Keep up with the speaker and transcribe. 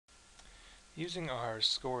Using our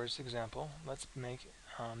scores example, let's make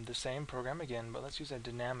the same program again, but let's use a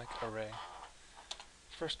dynamic array.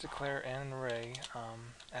 First declare an array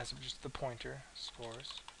as just the pointer,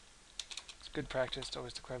 scores. It's good practice to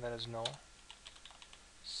always declare that as null.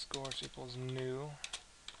 Scores equals new,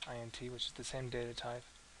 int, which is the same data type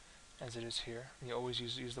as it is here. You always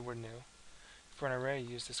use the word new. For an array, you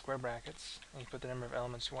use the square brackets, and you put the number of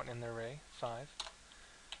elements you want in the array, 5.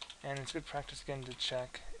 And it's good practice again to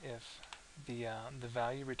check if the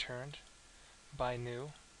value returned by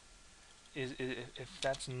new if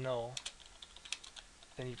that's null,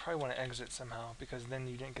 then you probably want to exit somehow, because then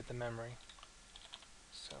you didn't get the memory.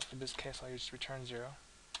 So for this case, I'll just return 0.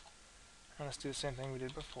 And let's do the same thing we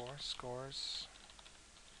did before. Scores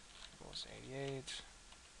equals 88.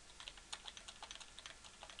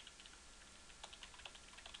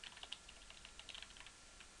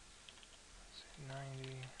 Say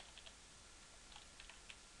 90.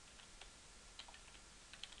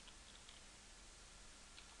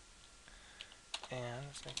 And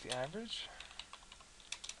let's make the average.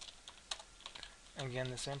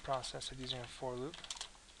 Again, the same process of using a for loop.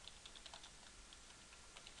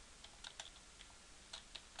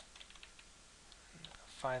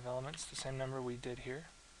 Five elements, the same number we did here.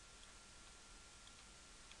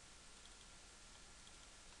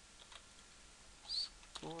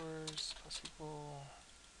 Scores plus equal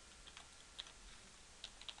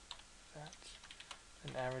that.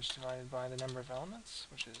 Then average divided by the number of elements,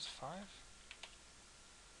 which is 5.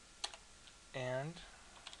 And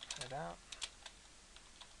cut it out.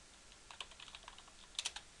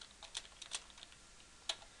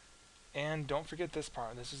 And don't forget this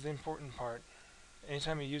part. This is the important part.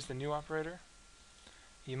 Anytime you use the new operator,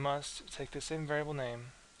 you must take the same variable name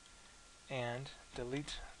and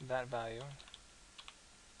delete that value.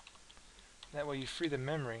 That way you free the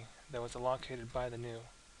memory that was allocated by the new.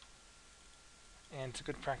 And it's a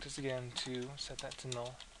good practice again to set that to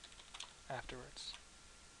null afterwards.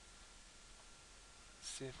 Let's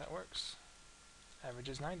see if that works. Average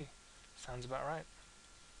is 90. Sounds about right.